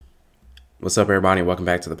What's up, everybody, and welcome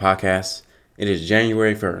back to the podcast. It is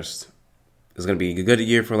January 1st. It's going to be a good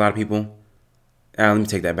year for a lot of people. Let me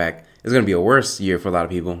take that back. It's going to be a worse year for a lot of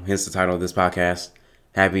people, hence the title of this podcast,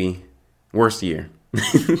 Happy Worst Year.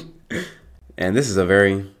 And this is a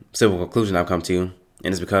very simple conclusion I've come to,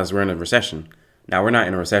 and it's because we're in a recession. Now, we're not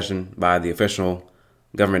in a recession by the official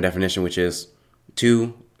government definition, which is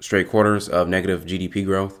 2 straight quarters of negative GDP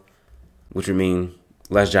growth, which would mean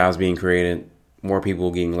less jobs being created, more people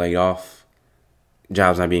getting laid off,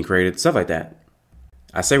 jobs not being created, stuff like that.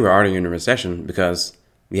 I say we're already in a recession because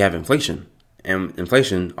we have inflation. And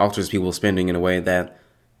inflation alters people's spending in a way that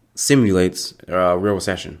simulates a real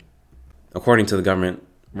recession. According to the government,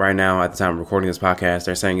 right now, at the time of recording this podcast,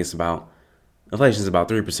 they're saying inflation is about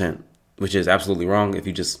 3%, which is absolutely wrong if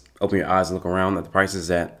you just open your eyes and look around at the prices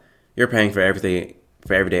that you're paying for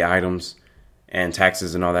everyday items and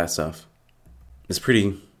taxes and all that stuff. It's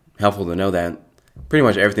pretty helpful to know that pretty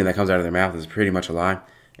much everything that comes out of their mouth is pretty much a lie.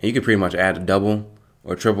 And you could pretty much add double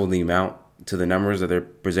or triple the amount to the numbers that they're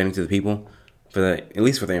presenting to the people, at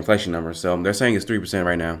least for the inflation numbers. So they're saying it's 3%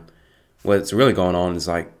 right now. What's really going on is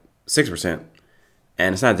like 6%.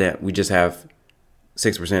 And it's not that we just have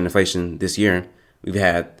 6% inflation this year. We've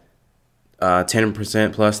had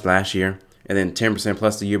 10% plus last year, and then 10%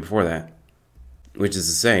 plus the year before that, which is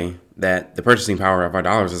to say that the purchasing power of our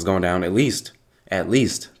dollars is going down at least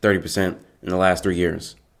 30% in the last 3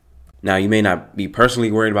 years. Now, you may not be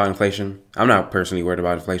personally worried about inflation. I'm not personally worried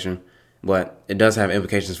about inflation, but it does have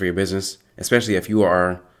implications for your business, especially if you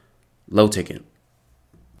are low ticket.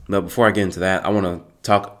 But before I get into that, I want to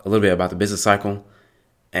talk a little bit about the business cycle.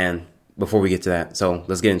 And before we get to that, so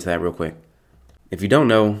let's get into that real quick. If you don't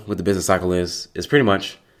know what the business cycle is, it's pretty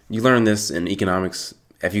much, you learn this in economics.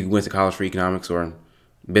 If you went to college for economics or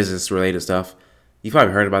business related stuff, you've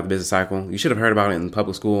probably heard about the business cycle. You should have heard about it in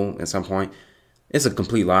public school at some point. It's a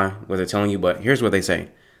complete lie what they're telling you, but here's what they say.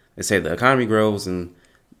 They say the economy grows and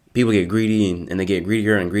people get greedy and they get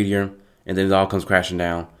greedier and greedier, and then it all comes crashing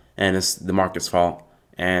down, and it's the market's fault,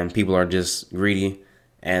 and people are just greedy,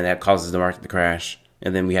 and that causes the market to crash,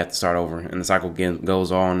 and then we have to start over, and the cycle again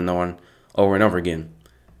goes on and on, over and over again.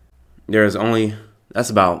 That's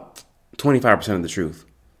about 25% of the truth.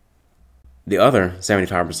 The other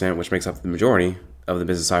 75%, which makes up the majority of the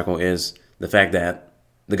business cycle, is the fact that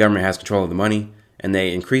the government has control of the money, and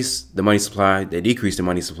they increase the money supply, they decrease the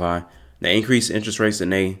money supply, they increase interest rates,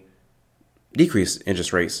 and they decrease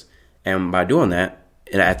interest rates. And by doing that,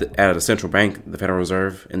 at the central bank, the Federal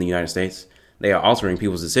Reserve in the United States, they are altering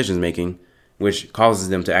people's decision making, which causes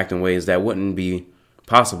them to act in ways that wouldn't be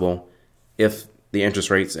possible if the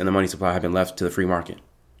interest rates and the money supply had been left to the free market.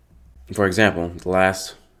 For example,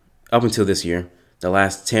 up until this year, the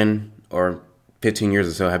last 10 or 15 years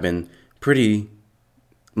or so have been pretty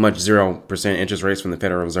much 0% interest rates from the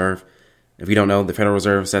Federal Reserve. If you don't know, the Federal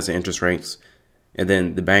Reserve sets the interest rates, and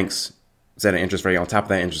then the banks set an interest rate on top of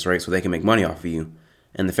that interest rate so they can make money off of you.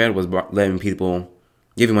 And the Fed was letting people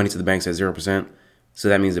giving money to the banks at 0%. So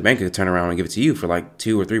that means the bank could turn around and give it to you for like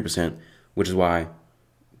 2 or 3%, which is why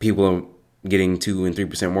people are getting 2 and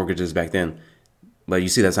 3% mortgages back then. But you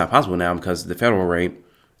see that's not possible now because the federal rate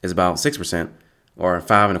is about 6% or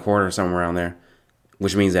 5.25%, somewhere around there,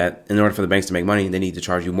 which means that in order for the banks to make money, they need to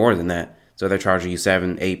charge you more than that. So they're charging you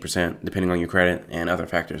 7, 8%, depending on your credit and other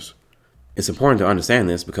factors. It's important to understand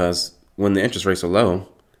this because when the interest rates are low,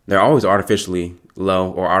 they're always artificially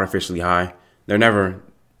low or artificially high. They're never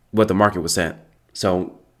what the market would set.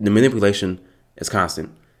 So the manipulation is constant.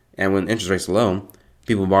 And when interest rates are low,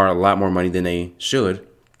 people borrow a lot more money than they should,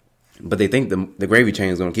 but they think the gravy train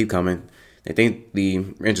is going to keep coming. They think the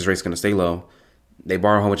interest rate is going to stay low. They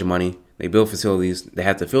borrow a whole bunch of money. They build facilities. They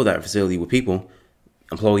have to fill that facility with people,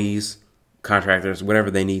 employees, contractors,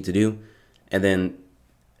 whatever they need to do. And then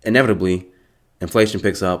inevitably, inflation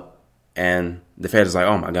picks up and the Fed is like,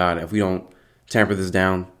 oh my God, if we don't tamper this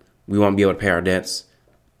down, we won't be able to pay our debts.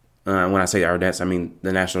 When I say our debts, I mean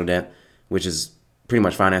the national debt, which is pretty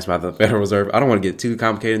much financed by the Federal Reserve. I don't want to get too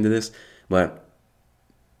complicated into this, but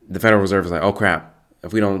the Federal Reserve is like, oh crap,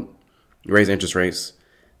 if we don't raise interest rates,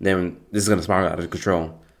 then this is going to spiral out of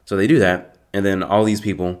control. So they do that, and then all these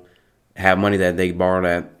people have money that they borrowed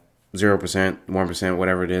at 0%, 1%,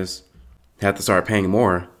 whatever it is, have to start paying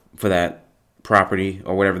more for that property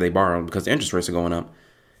or whatever they borrowed because the interest rates are going up.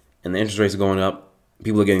 And the interest rates are going up,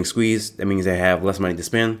 people are getting squeezed. That means they have less money to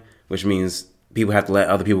spend, which means people have to let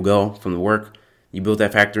other people go from the work. You built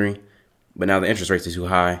that factory, but now the interest rates are too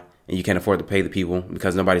high, and you can't afford to pay the people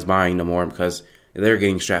because nobody's buying no more because they're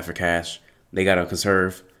getting strapped for cash. They got to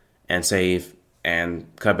conserve and save and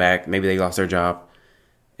cut back. Maybe they lost their job.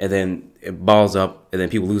 And then it balls up, and then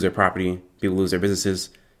people lose their property, people lose their businesses,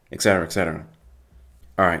 etc., etc.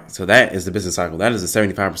 All right, so that is the business cycle. That is the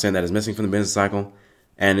 75% that is missing from the business cycle,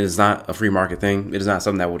 and it is not a free market thing. It is not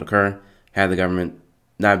something that would occur had the government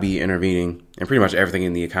not be intervening in pretty much everything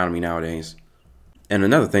in the economy nowadays. And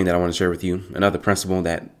another thing that I want to share with you, another principle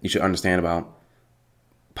that you should understand about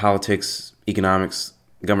politics, economics,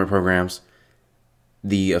 government programs,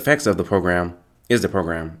 the effects of the program is the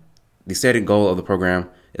program. The stated goal of the program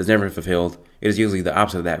is never fulfilled. It is usually the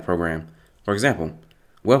opposite of that program. For example,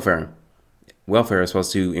 welfare. Welfare is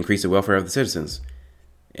supposed to increase the welfare of the citizens.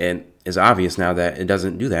 And it's obvious now that it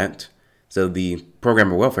doesn't do that. So the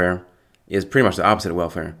program of welfare is pretty much the opposite of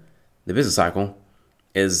welfare. The business cycle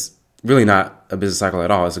is really not a business cycle at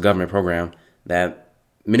all. It's a government program that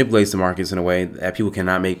manipulates the markets in a way that people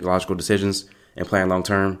cannot make logical decisions and plan long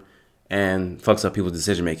term, and fucks up people's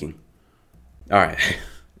decision making. All right,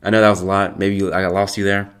 I know that was a lot. Maybe I got lost you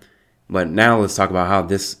there, but now let's talk about how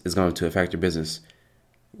this is going to affect your business.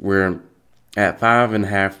 We're at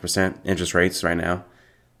 5.5% interest rates right now,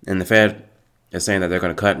 and the Fed is saying that they're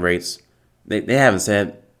going to cut rates. They haven't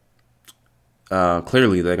said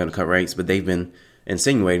clearly they're going to cut rates, but they've been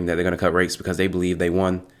insinuating that they're going to cut rates because they believe they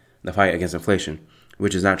won the fight against inflation,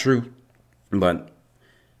 which is not true. But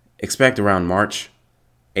expect around March,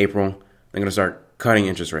 April, they're going to start cutting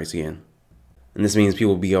interest rates again. And this means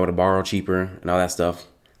people will be able to borrow cheaper and all that stuff.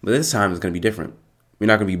 But this time it's going to be different. You're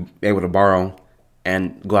not going to be able to borrow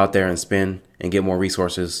and go out there and spend and get more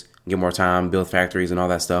resources, get more time, build factories and all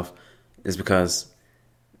that stuff. It's because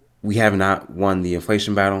we have not won the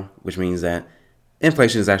inflation battle, which means that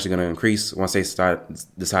inflation is actually going to increase once they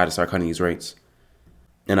decide to start cutting these rates.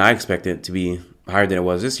 And I expect it to be higher than it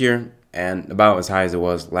was this year and about as high as it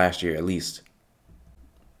was last year at least.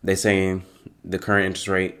 They say the current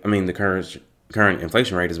current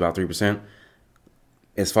inflation rate is about 3%.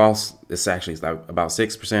 It's false. It's actually about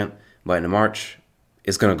 6%. But in March,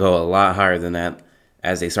 it's going to go a lot higher than that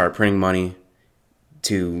as they start printing money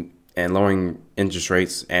and lowering interest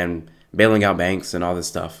rates and bailing out banks and all this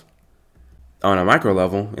stuff. On a micro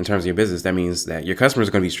level, in terms of your business, that means that your customers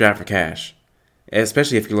are going to be strapped for cash,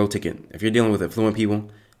 especially if you're low ticket. If you're dealing with affluent people,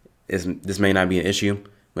 this may not be an issue.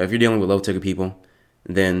 But if you're dealing with low ticket people,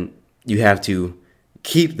 then you have to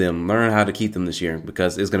learn how to keep them this year,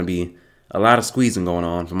 because there's going to be a lot of squeezing going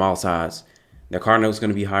on from all sides. Their car note's going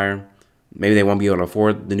to be higher. Maybe they won't be able to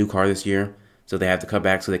afford the new car this year, so they have to cut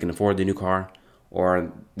back so they can afford the new car.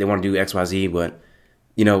 Or they want to do XYZ, but,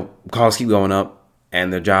 costs keep going up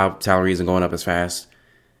and their job salary isn't going up as fast,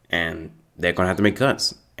 and they're going to have to make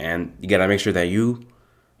cuts. And you got to make sure that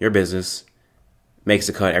your business makes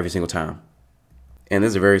a cut every single time. And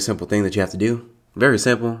this is a very simple thing that you have to do. Very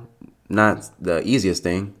simple, not the easiest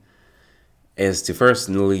thing, is to first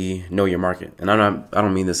really know your market. And I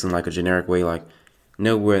don't mean this in like a generic way, like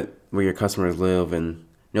know where your customers live and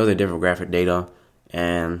know their demographic data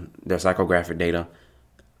and their psychographic data.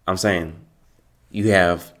 I'm saying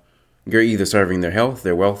you're either serving their health,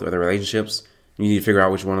 their wealth, or their relationships. You need to figure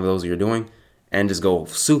out which one of those you're doing and just go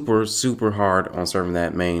super, super hard on serving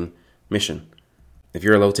that main mission. If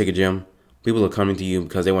you're a low ticket gym, people are coming to you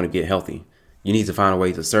because they want to get healthy. You need to find a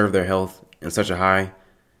way to serve their health in such a high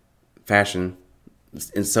fashion,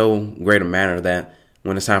 in so great a manner that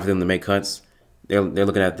when it's time for them to make cuts, they're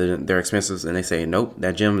looking at their expenses and they say, nope,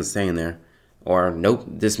 that gym is staying there. Or nope,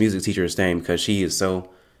 this music teacher is staying because she is so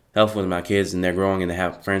helpful to my kids and they're growing and they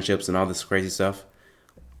have friendships and all this crazy stuff.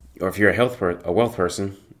 Or if you're a wealth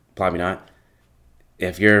person, probably not.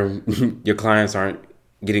 If your clients aren't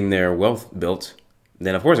getting their wealth built,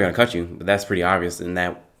 then of course they're going to cut you. But that's pretty obvious, and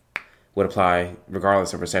that would apply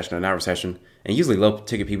regardless of recession or not recession. And usually low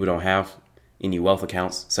ticket people don't have any wealth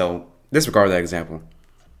accounts, so disregard that example.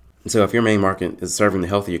 So if your main market is serving the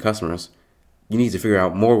health of your customers, you need to figure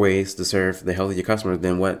out more ways to serve the health of your customers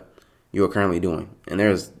than what you are currently doing. And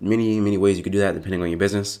there's many, many ways you could do that depending on your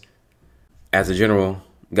business. As a general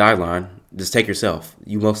guideline, just take yourself.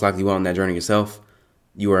 You most likely went on that journey yourself.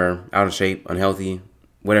 You are out of shape, unhealthy,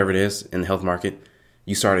 whatever it is in the health market.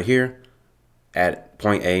 You started here at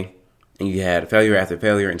point A, and you had failure after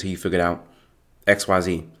failure until you figured out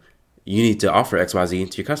XYZ. You need to offer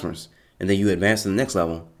XYZ to your customers. And then you advance to the next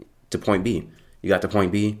level, to point B. You got to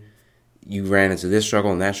point B. You ran into this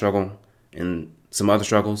struggle and that struggle and some other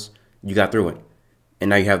struggles. You got through it. And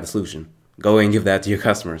now you have the solution. Go and give that to your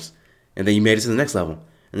customers. And then you made it to the next level,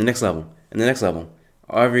 and the next level, and the next level.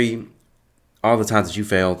 All the times that you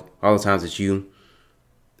failed, all the times that you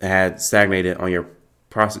had stagnated on your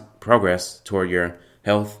progress toward your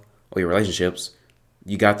health or your relationships,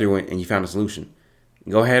 you got through it and you found a solution.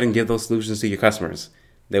 Go ahead and give those solutions to your customers.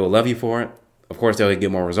 They will love you for it. Of course, they'll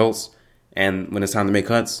get more results. And when it's time to make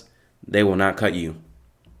cuts, they will not cut you.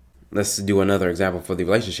 Let's do another example for the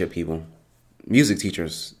relationship people. Music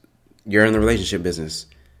teachers, you're in the relationship business.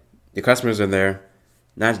 The customers are there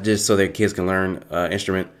not just so their kids can learn an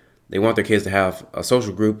instrument. They want their kids to have a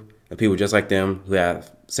social group of people just like them who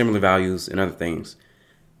have similar values and other things.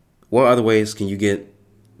 What other ways can you get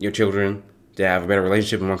your children to have a better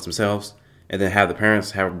relationship amongst themselves, and then have the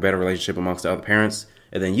parents have a better relationship amongst the other parents,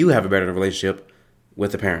 and then you have a better relationship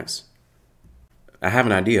with the parents? I have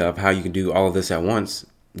an idea of how you can do all of this at once.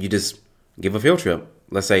 You just give a field trip.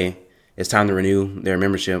 Let's say it's time to renew their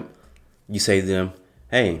membership. You say to them,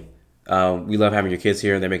 hey, we love having your kids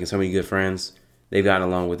here. They're making so many good friends. They've gotten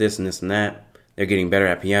along with this and this and that. They're getting better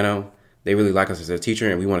at piano. They really like us as a teacher,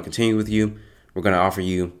 and we want to continue with you. We're going to offer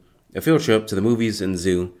you a field trip to the movies and the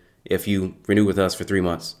zoo if you renew with us for 3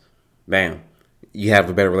 months. Bam. You have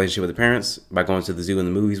a better relationship with the parents by going to the zoo and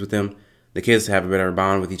the movies with them. The kids have a better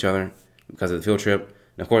bond with each other because of the field trip.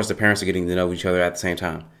 And of course, the parents are getting to know each other at the same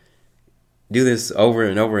time. Do this over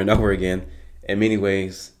and over and over again in many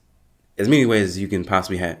ways, as many ways as you can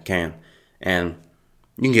possibly can. And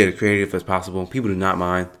you can get as creative as possible. People do not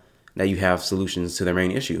mind that you have solutions to their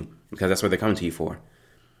main issue because that's what they're coming to you for.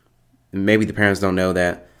 Maybe the parents don't know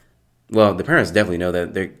that. Well, the parents definitely know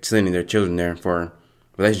that they're sending their children there for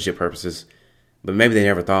relationship purposes, but maybe they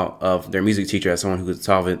never thought of their music teacher as someone who could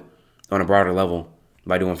solve it on a broader level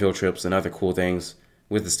by doing field trips and other cool things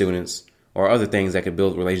with the students, or other things that could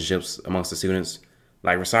build relationships amongst the students,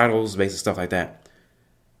 like recitals, basic stuff like that.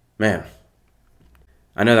 Man,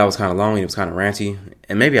 I know that was kind of long and it was kind of ranty,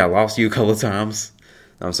 and maybe I lost you a couple of times.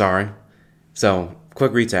 I'm sorry. So,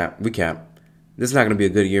 quick recap. This is not going to be a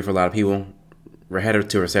good year for a lot of people. We're headed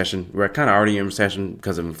to a recession. We're kind of already in recession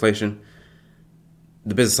because of inflation.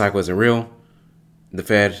 The business cycle isn't real. The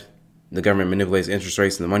Fed, the government manipulates interest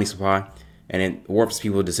rates and the money supply, and it warps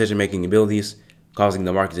people's decision-making abilities, causing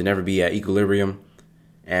the market to never be at equilibrium.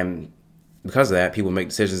 And because of that, people make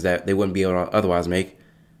decisions that they wouldn't be able to otherwise make,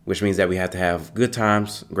 which means that we have to have good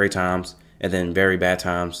times, great times, and then very bad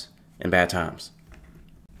times and bad times.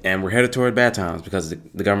 And we're headed toward bad times because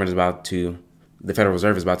the government is the Federal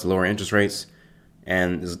Reserve is about to lower interest rates,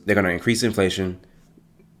 and they're going to increase inflation.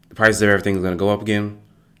 The prices of everything is going to go up again,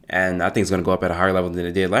 and I think it's going to go up at a higher level than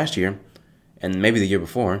it did last year, and maybe the year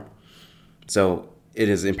before. So it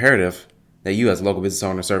is imperative that you, as a local business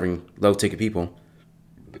owner serving low-ticket people,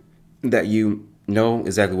 that you know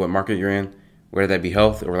exactly what market you're in, whether that be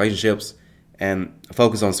health or relationships, and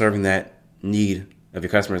focus on serving that need of your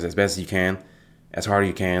customers as best as you can, as hard as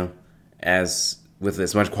you can, with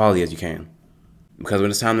as much quality as you can. Because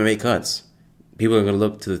when it's time to make cuts, people are going to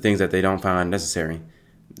look to the things that they don't find necessary.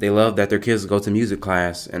 They love that their kids go to music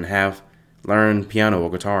class and learn piano or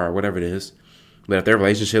guitar or whatever it is. But if their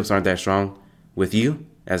relationships aren't that strong with you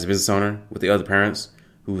as a business owner, with the other parents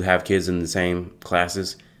who have kids in the same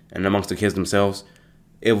classes, and amongst the kids themselves,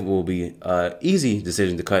 it will be an easy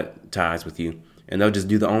decision to cut ties with you. And they'll just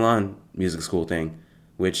do the online music school thing,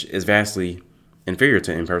 which is vastly inferior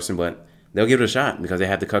to in-person, but they'll give it a shot because they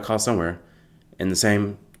have to cut costs somewhere. And the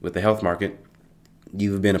same with the health market.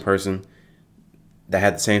 You've been a person that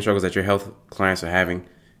had the same struggles that your health clients are having.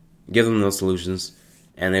 Give them those solutions,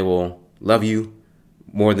 and they will love you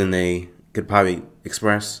more than they could probably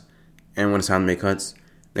express. And when it's time to make cuts,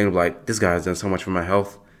 they're going to be like, this guy has done so much for my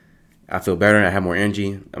health. I feel better. I have more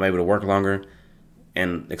energy. I'm able to work longer,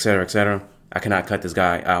 and et cetera, et cetera. I cannot cut this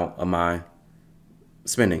guy out of my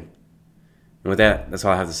spending. And with that, that's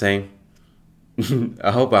all I have to say.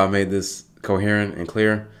 I hope I made this coherent and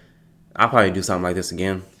clear. I'll probably do something like this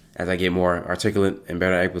again as I get more articulate and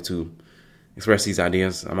better able to express these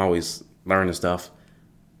ideas. I'm always learning stuff.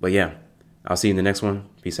 But yeah, I'll see you in the next one.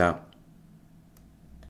 Peace out.